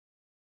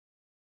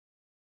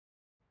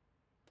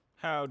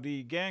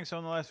Howdy, gang. So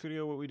in the last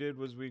video, what we did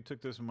was we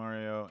took this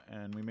Mario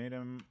and we made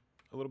him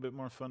a little bit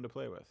more fun to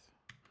play with.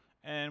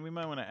 And we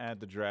might want to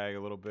add the drag a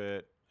little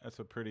bit. That's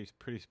a pretty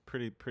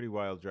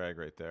wild drag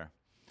right there.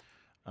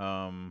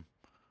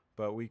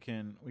 But we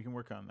can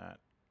work on that.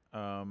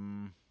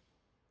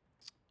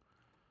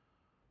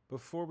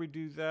 Before we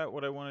do that,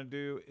 what I want to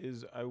do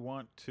is I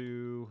want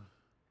to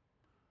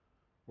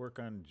work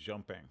on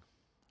jumping.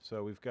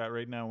 So we've got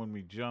right now when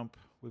we jump,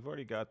 we've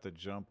already got the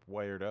jump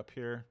wired up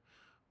here.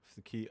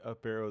 With the key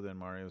up arrow, then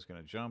Mario's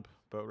going to jump.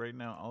 But right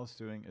now, all it's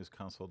doing is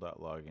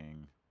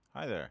console.logging.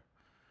 Hi there.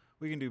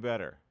 We can do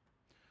better.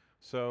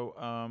 So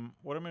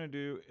what I'm going to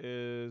do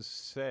is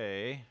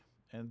say,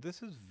 and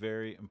this is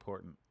very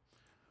important,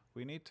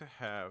 we need to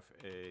have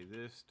a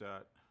this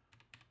dot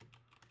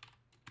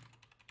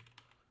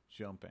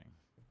jumping.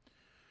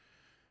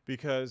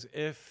 Because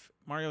if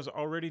Mario's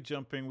already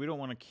jumping, we don't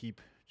want to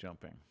keep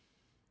jumping.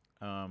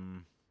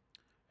 And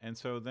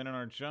so then in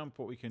our jump,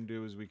 what we can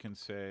do is we can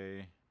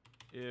say,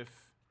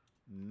 if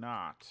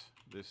not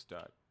this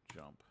dot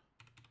jump.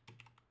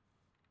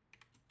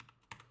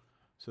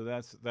 So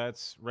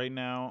that's right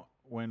now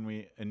when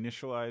we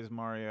initialize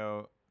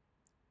Mario,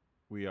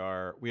 we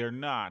are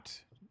not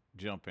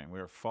jumping. We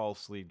are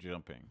falsely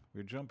jumping.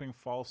 We're jumping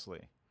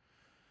falsely.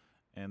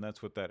 And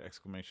that's what that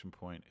exclamation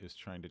point is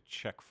trying to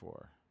check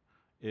for.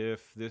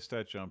 If this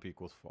dot jump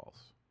equals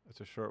false. That's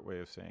a short way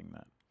of saying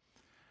that.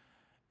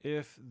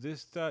 If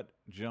this dot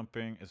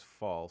jumping is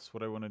false,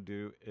 what I want to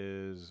do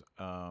is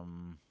I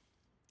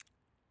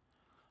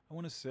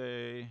want to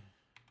say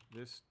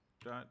this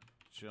dot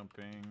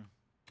jumping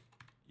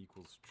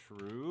equals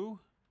true,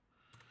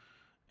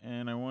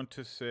 and I want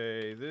to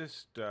say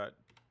this dot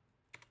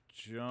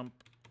jump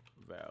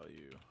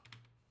value,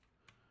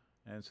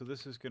 and so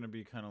this is going to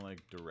be kind of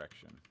like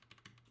direction.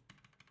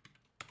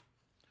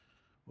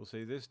 We'll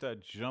say this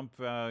dot jump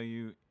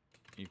value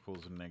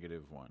equals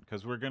 -1,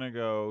 because we're going to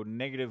go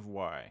negative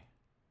y.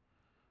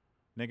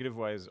 Negative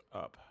y is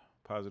up,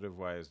 positive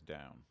y is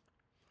down.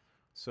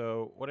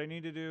 So what I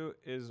need to do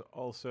is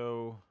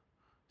also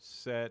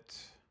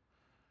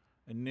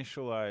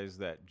initialize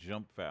that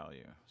jump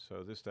value.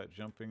 So this dot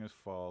jumping is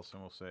false,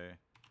 and we'll say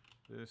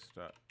this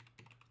dot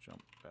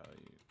jump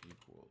value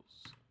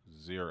equals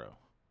 0.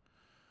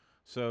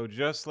 So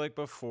just like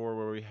before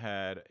where we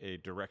had a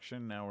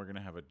direction, now we're going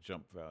to have a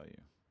jump value.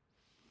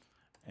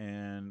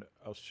 And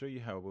I'll show you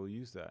how we'll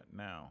use that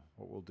now.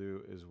 What we'll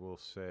do is we'll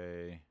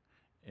say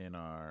in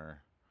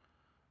our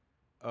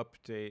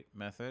update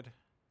method,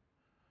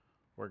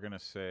 we're going to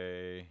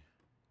say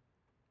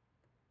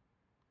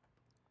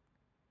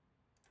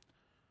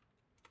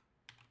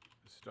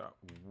dot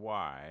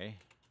y.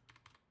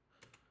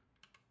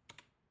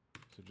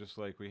 So just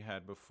like we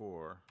had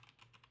before,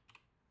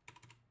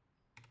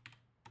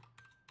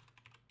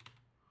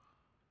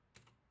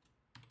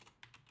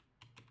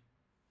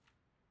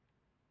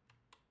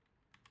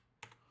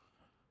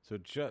 so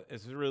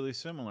it's a really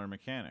similar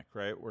mechanic,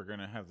 right? We're going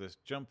to have this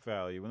jump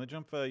value. When the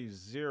jump value is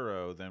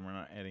 0, then we're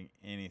not adding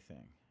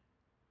anything.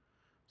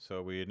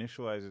 So we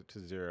initialize it to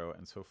 0,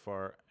 and so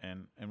far,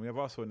 and we have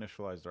also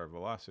initialized our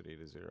velocity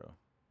to 0,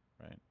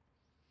 right?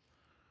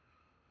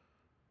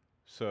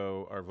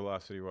 So our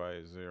velocity y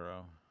is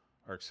 0.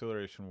 Our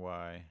acceleration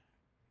y,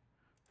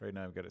 right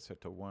now I've got it set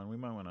to 1. We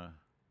might want to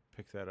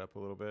pick that up a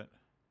little bit.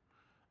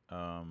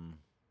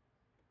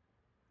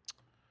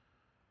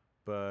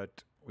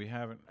 But we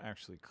haven't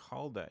actually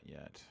called that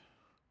yet.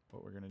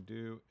 What we're going to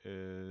do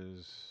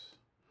is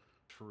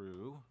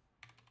true.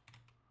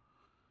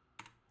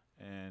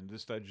 And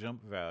this dot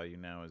jump value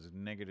now is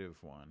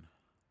 -1.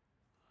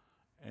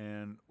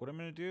 And what I'm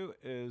going to do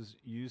is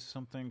use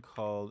something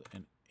called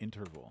an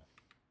interval.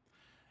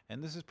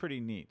 And this is pretty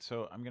neat.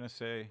 So I'm going to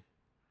say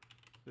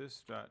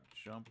this dot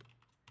jump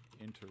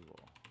interval.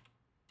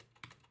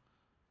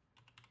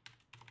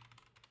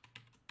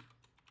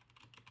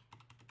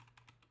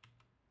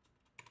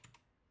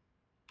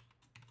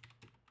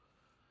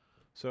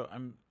 So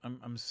I'm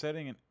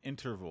setting an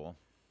interval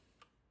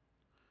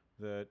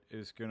that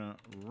is going to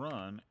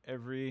run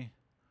every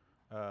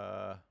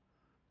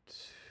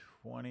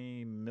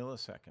 20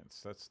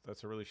 milliseconds.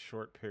 That's a really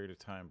short period of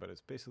time, but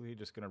it's basically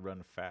just going to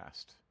run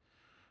fast.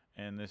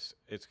 And it's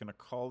going to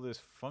call this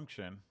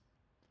function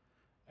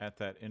at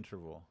that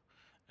interval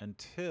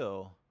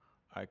until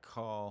I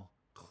call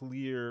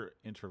clear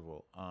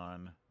interval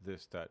on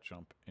this dot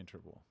jump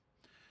interval.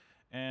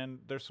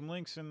 And there's some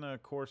links in the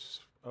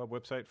course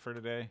website for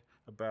today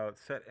about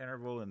set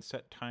interval and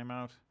set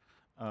timeout.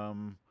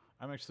 I'm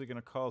actually going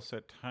to call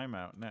set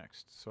timeout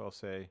next. So I'll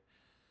say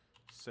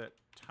set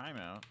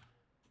timeout.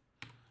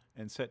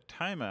 And set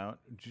timeout,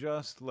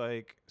 just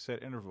like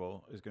set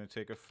interval, is going to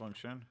take a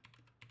function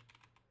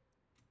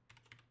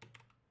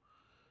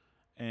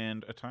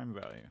and a time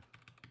value.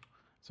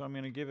 So I'm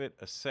going to give it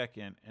a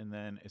second, and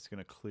then it's going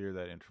to clear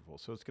that interval.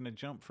 So it's going to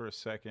jump for a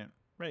second.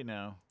 Right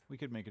now, we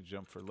could make it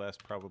jump for less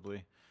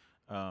probably.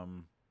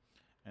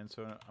 And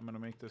so I'm going to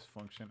make this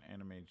function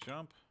animate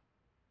jump.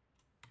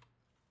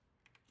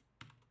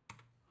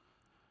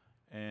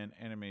 And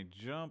animate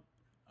jump,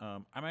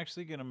 I'm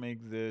actually going to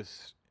make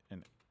this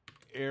an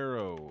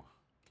arrow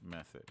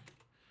method.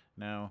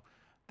 Now,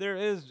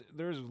 there's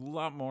a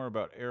lot more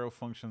about arrow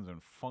functions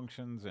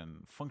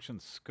and function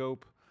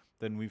scope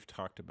than we've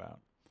talked about.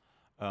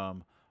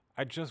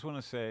 I just want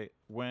to say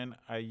when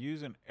I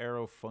use an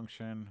arrow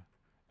function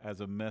as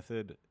a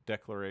method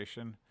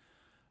declaration,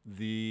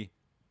 the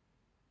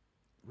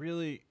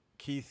really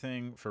key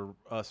thing for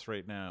us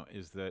right now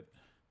is that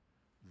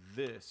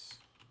this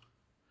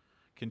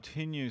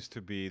continues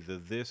to be the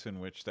this in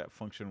which that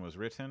function was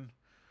written.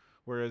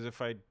 Whereas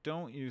if I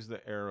don't use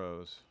the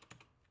arrows,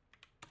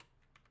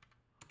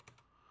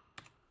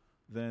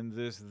 then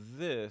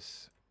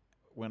this,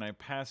 when I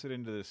pass it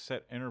into the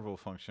set interval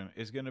function,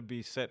 is going to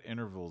be set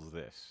intervals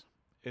this.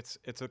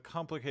 It's a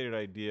complicated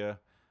idea.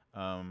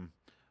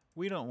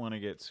 We don't want to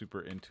get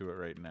super into it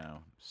right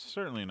now.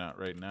 Certainly not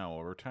right now.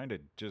 We're trying to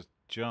just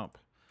jump.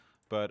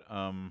 But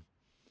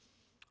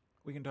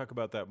we can talk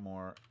about that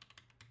more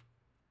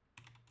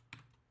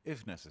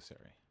if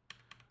necessary.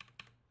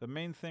 The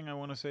main thing I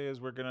want to say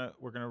is we're gonna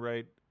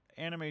write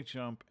animate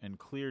jump and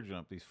clear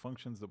jump, these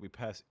functions that we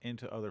pass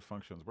into other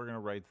functions. We're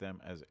gonna write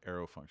them as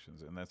arrow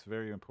functions, and that's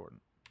very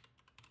important.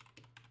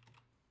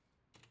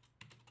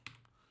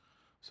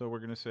 So we're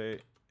gonna say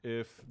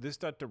if this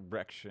dot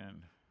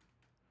direction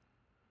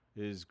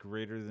is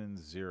greater than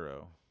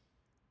 0.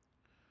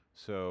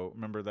 So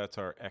remember that's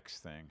our x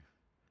thing.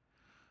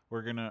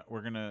 We're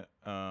gonna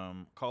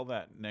call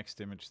that next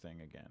image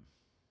thing again.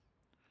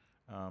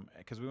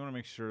 Because we want to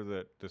make sure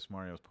that this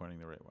Mario is pointing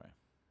the right way.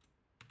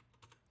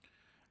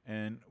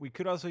 And we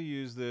could also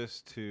use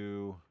this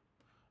to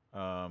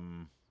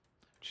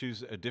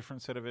choose a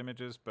different set of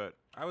images, but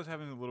I was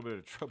having a little bit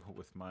of trouble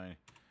with my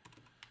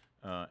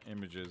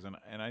images,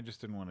 and I just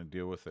didn't want to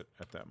deal with it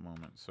at that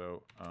moment.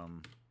 So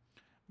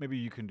maybe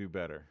you can do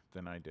better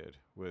than I did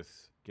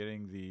with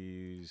getting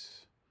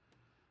these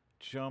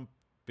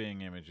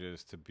jumping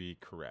images to be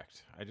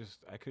correct.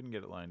 I couldn't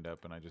get it lined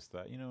up, and I just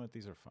thought, you know what,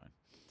 these are fine.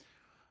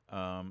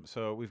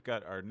 So we've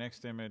got our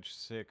next image,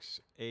 6,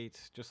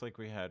 8, just like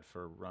we had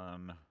for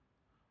run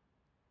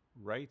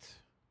right.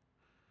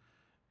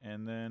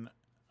 And then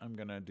I'm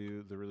going to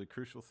do the really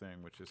crucial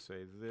thing, which is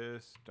say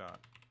this dot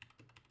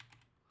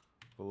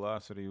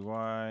velocity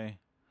y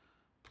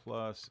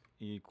plus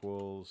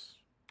equals.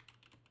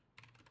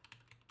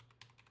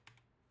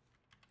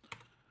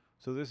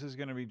 So this is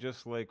going to be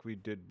just like we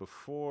did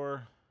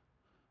before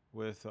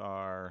with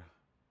our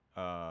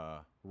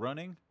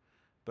running.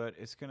 But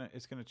it's gonna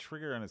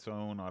trigger on its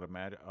own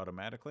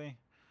automatically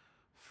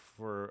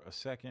for a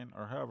second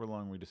or however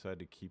long we decide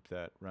to keep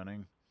that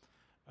running,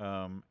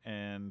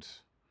 and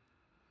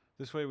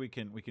this way we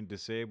can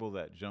disable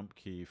that jump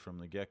key from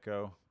the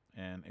get-go,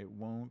 and it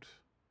won't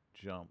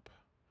jump.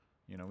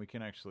 You know, we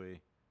can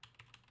actually,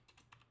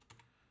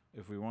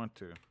 if we want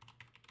to,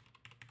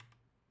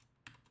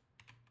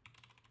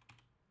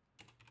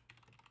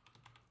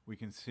 we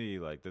can see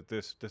like that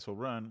this will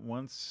run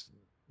once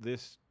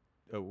this.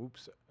 Oh,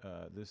 oops!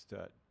 This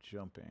dot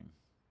jumping.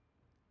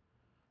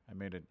 I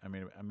made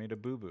a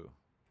boo boo.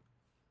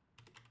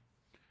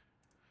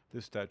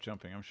 This dot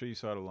jumping. I'm sure you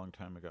saw it a long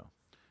time ago.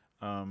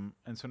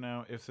 And so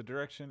now, if the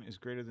direction is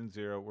greater than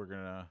 0, we're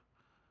gonna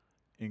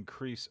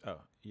increase.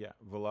 Oh, yeah,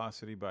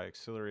 velocity by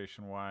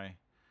acceleration y.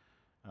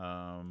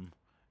 And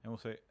we'll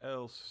say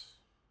else.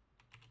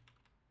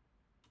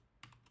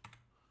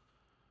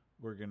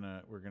 We're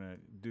gonna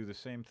do the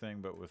same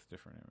thing but with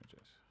different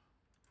images.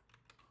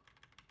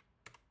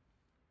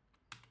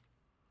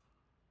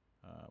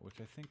 Which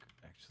I think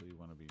actually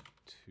want to be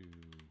 2,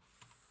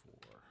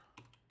 4.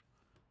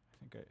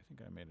 I think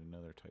I made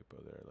another typo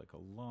there like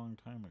a long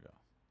time ago.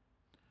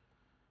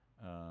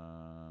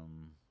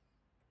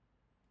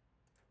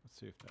 Let's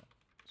see if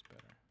that's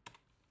better.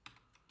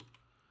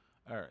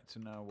 All right, so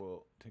now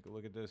we'll take a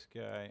look at this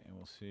guy and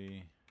we'll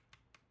see.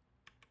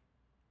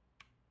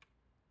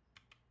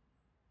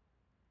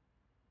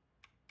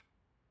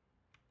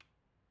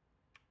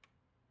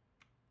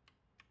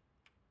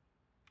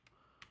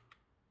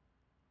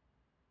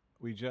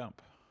 We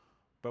jump,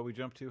 but we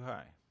jump too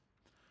high.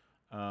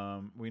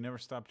 We never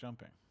stop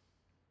jumping,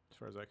 as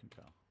far as I can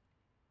tell.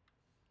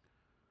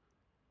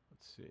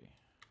 Let's see.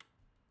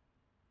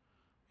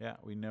 Yeah,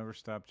 we never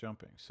stop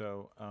jumping.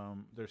 So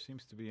there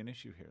seems to be an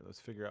issue here. Let's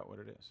figure out what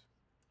it is.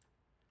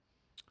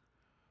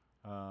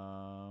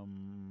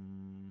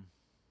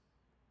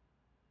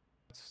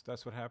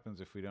 That's what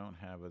happens if we don't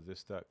have a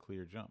this dot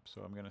clear jump.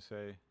 So I'm going to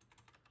say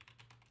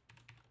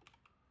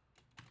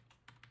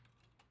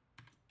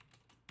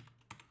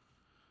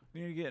we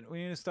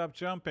need to stop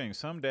jumping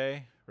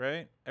someday,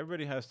 right?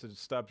 Everybody has to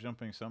stop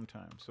jumping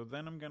sometime. So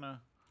then I'm going to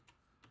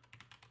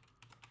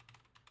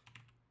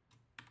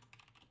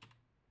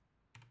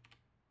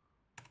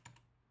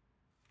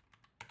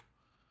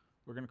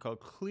we're going to call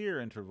clear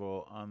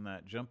interval on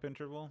that jump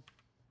interval.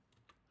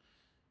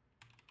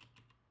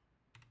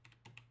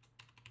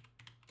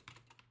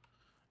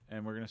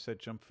 And we're going to set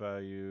jump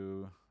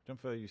value,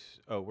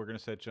 we're going to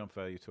set jump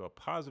value to a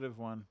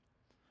 +1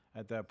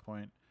 at that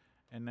point.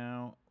 And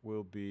now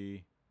we'll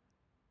be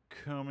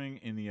coming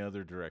in the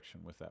other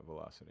direction with that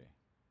velocity.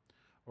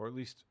 Or at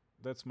least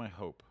that's my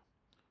hope.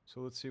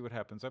 So let's see what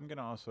happens. I'm going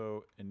to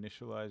also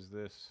initialize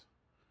this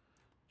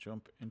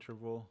jump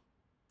interval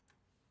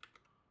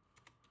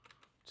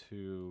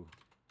to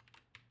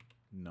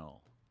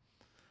null.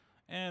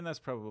 And that's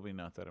probably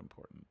not that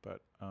important,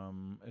 but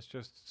it's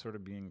just sort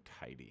of being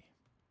tidy.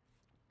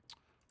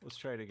 Let's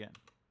try it again.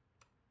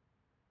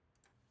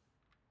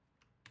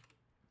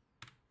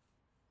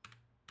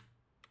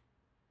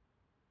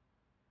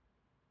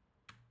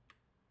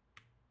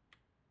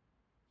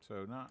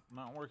 So not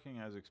working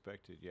as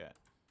expected yet.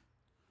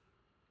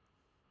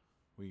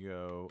 We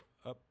go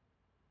up,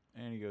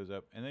 and he goes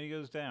up, and then he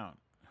goes down.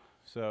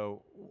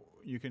 So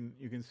you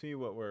can see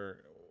what we're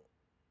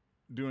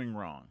doing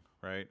wrong,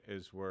 right?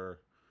 Is we're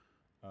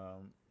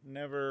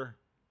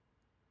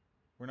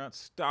not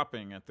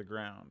stopping at the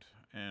ground,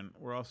 and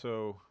we're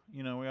also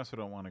we also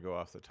don't want to go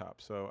off the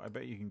top. So I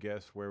bet you can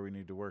guess where we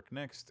need to work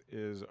next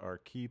is our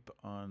keep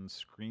on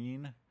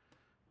screen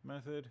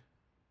method.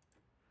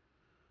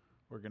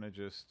 We're going to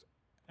just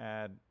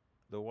add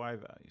the y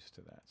values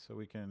to that. So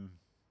we can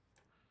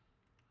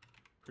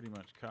pretty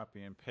much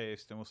copy and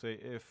paste, and we'll say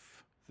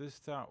if this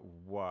dot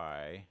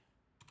y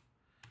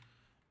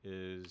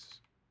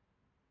is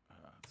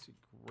let's see,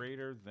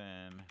 greater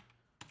than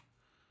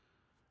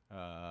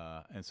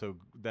and so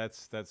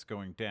that's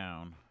going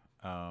down.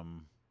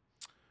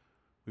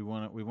 We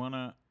want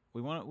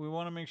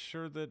to make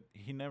sure that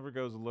he never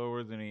goes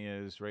lower than he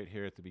is right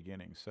here at the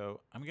beginning. So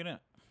I'm gonna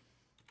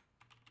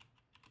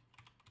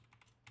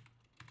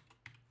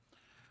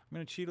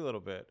cheat a little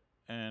bit,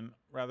 and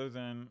rather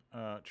than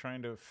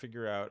trying to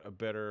figure out a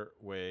better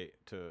way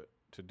to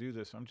do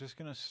this, I'm just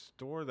gonna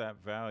store that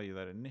value,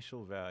 that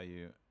initial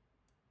value,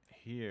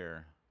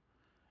 here,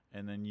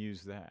 and then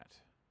use that.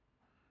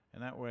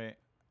 And that way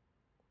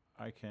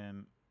I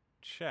can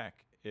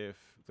check if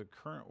the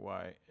current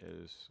y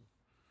is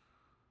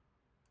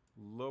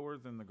lower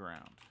than the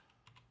ground,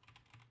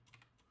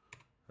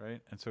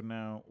 right? And so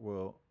now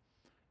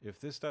if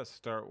this dot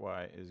start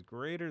y is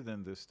greater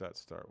than this dot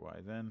start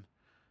y, then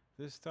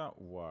this dot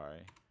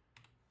y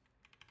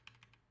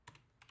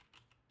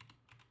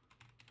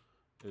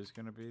is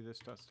going to be this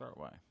dot start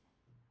y.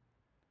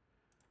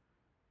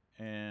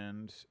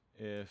 And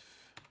if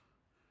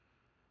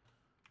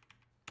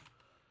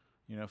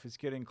if it's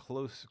getting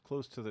close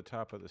to the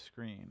top of the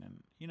screen,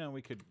 and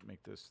we could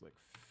make this like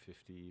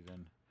 50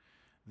 even,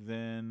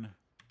 then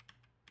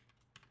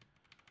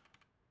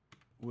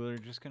we're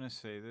just going to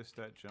say this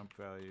dot jump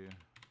value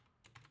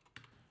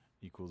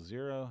equals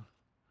 0,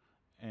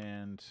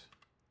 and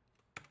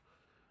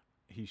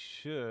he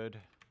should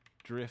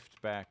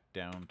drift back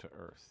down to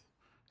Earth.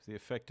 So the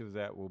effect of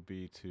that will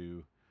be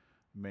to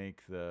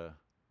make this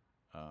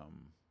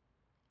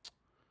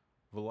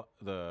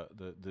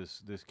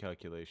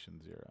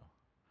calculation 0.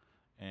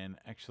 And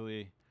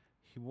actually,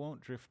 he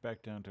won't drift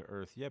back down to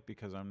Earth yet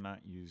because I'm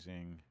not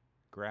using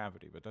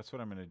gravity. But that's what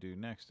I'm going to do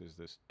next, is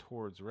this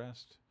towards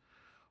rest.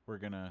 We're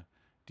going to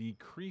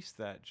decrease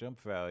that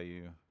jump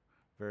value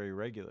very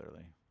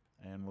regularly.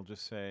 And we'll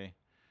just say,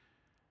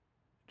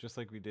 just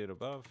like we did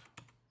above,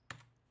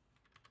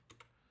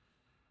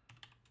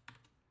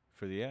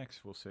 for the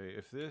x, we'll say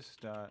if this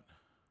dot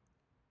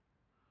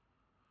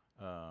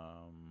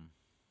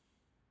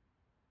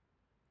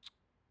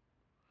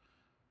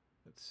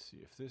let's see,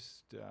 if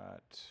this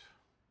dot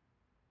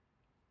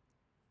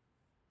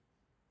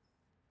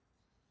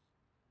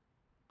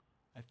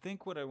I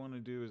think what I want to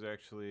do is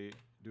actually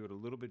do it a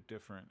little bit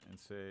different and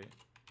say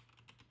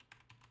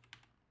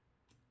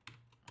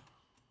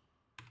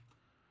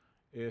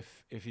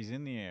if he's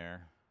in the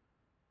air,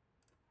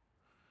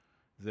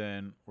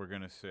 then we're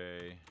going to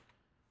say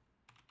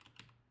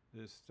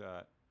this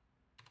dot,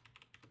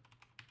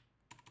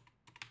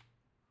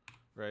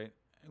 right?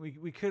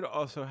 We could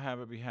also have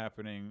it be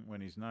happening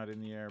when he's not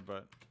in the air,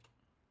 but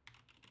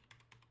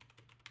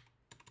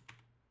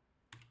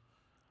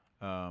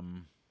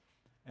and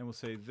we'll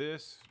say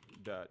this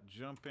dot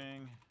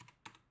jumping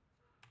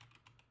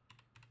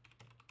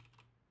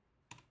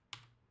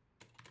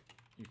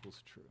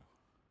equals true.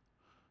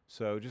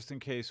 So just in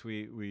case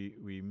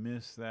we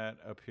miss that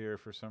up here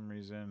for some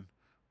reason,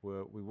 we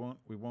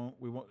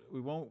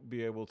won't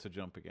be able to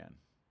jump again.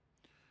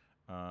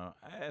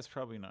 That's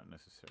probably not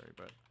necessary,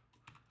 but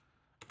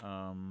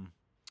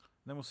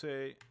then we'll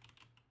say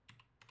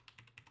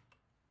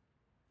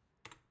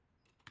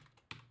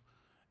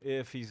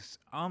if he's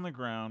on the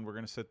ground, we're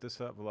going to set this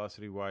up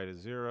velocity y to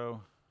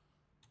 0,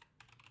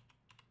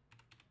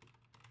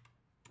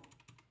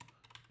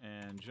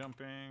 and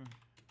jumping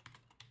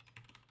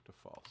to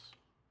false.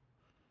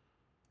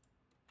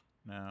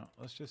 Now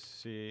let's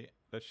just see.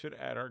 That should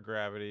add our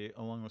gravity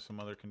along with some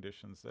other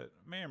conditions that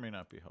may or may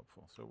not be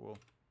helpful. So we'll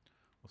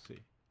see.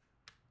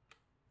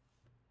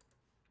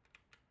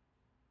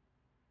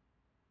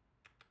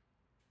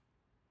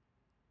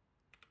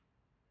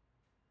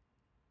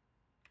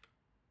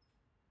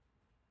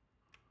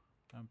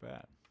 Not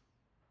bad.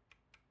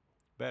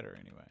 Better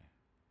anyway.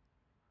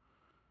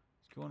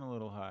 It's going a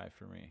little high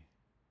for me.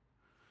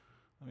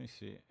 let me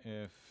see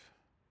if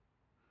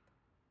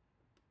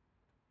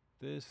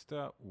this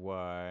dot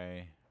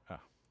y. I'm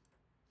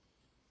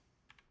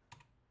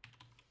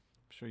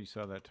sure you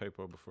saw that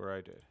typo before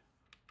I did.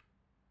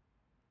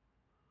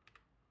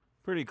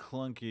 Pretty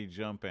clunky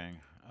jumping.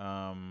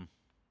 Let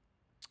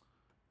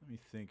me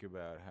think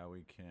about how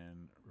we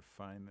can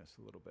refine this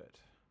a little bit.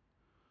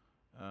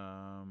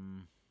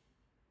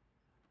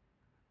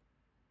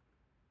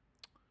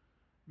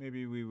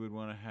 Maybe we would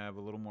want to have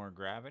a little more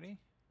gravity.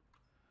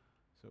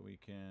 So we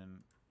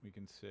can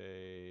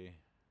say,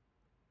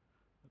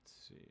 let's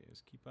see,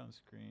 is keep on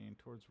screen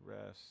towards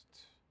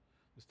rest.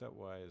 This dot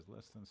y is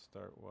less than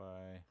start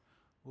y.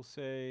 We'll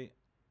say,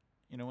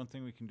 you know, one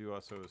thing we can do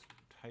also is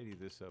tidy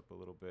this up a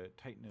little bit,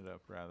 tighten it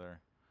up rather.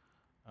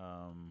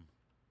 So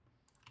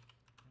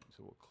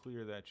we'll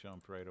clear that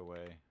jump right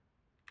away.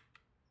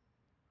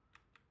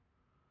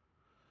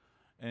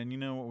 And you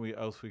know what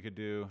else we could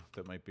do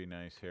that might be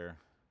nice here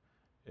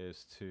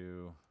is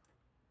to,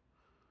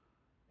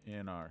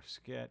 in our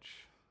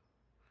sketch,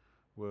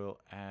 we'll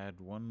add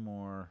one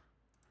more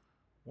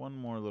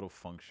little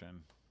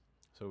function.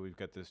 So we've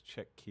got this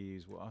check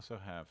keys. We'll also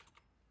have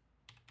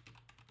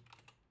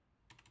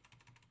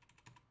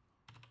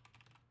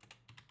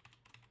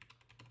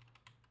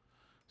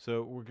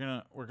we're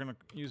gonna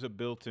use a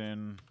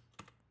built-in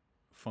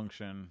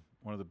function,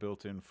 one of the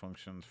built-in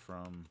functions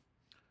from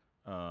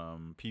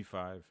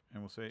P5,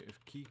 and we'll say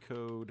if key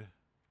code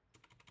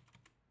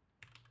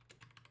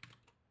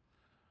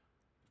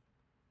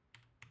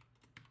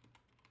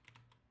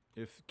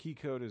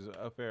is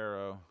up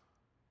arrow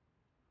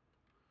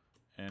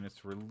and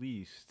it's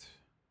released,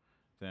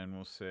 then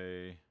we'll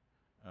say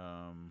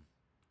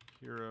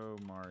hero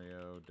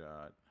Mario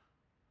dot,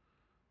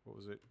 what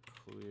was it,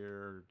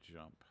 clear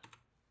jump.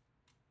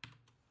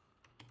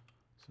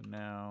 So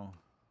now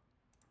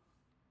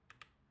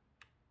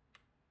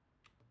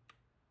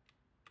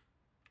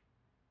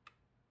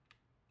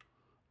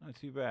not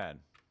too bad.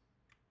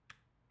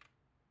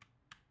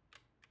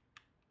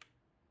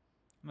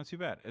 Not too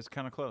bad. It's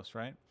kind of close,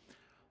 right?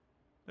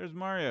 There's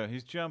Mario.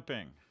 He's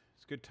jumping.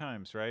 It's good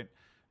times, right?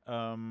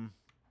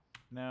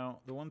 Now,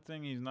 the one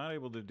thing he's not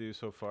able to do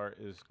so far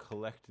is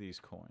collect these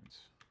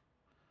coins.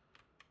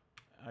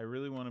 I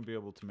really want to be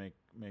able to make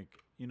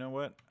you know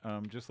what?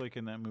 Just like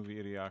in that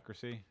movie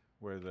Idiocracy,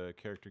 where the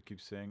character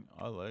keeps saying,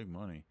 I like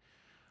money.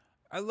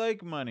 I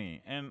like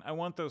money, and I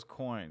want those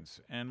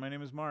coins, and my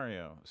name is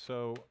Mario.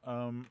 So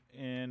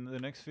in the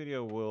next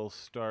video, we'll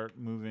start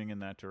moving in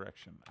that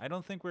direction. I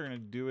don't think we're going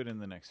to do it in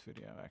the next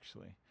video,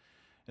 actually.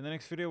 In the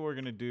next video, what we're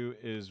going to do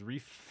is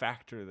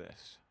refactor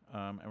this,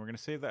 and we're going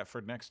to save that for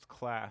next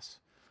class.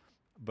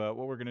 But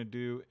what we're going to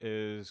do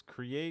is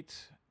create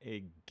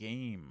a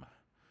game,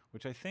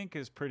 which I think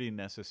is pretty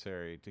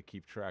necessary to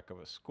keep track of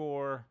a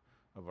score,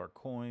 of our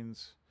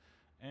coins,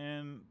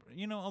 and,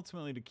 you know,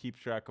 ultimately to keep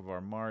track of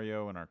our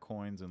Mario and our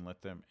coins and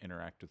let them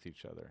interact with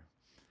each other.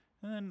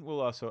 And then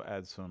we'll also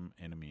add some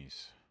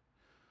enemies.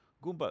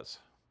 Goombas.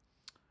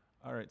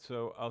 All right,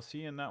 so I'll see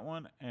you in that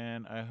one,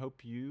 and I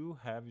hope you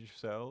have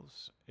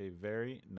yourselves a very nice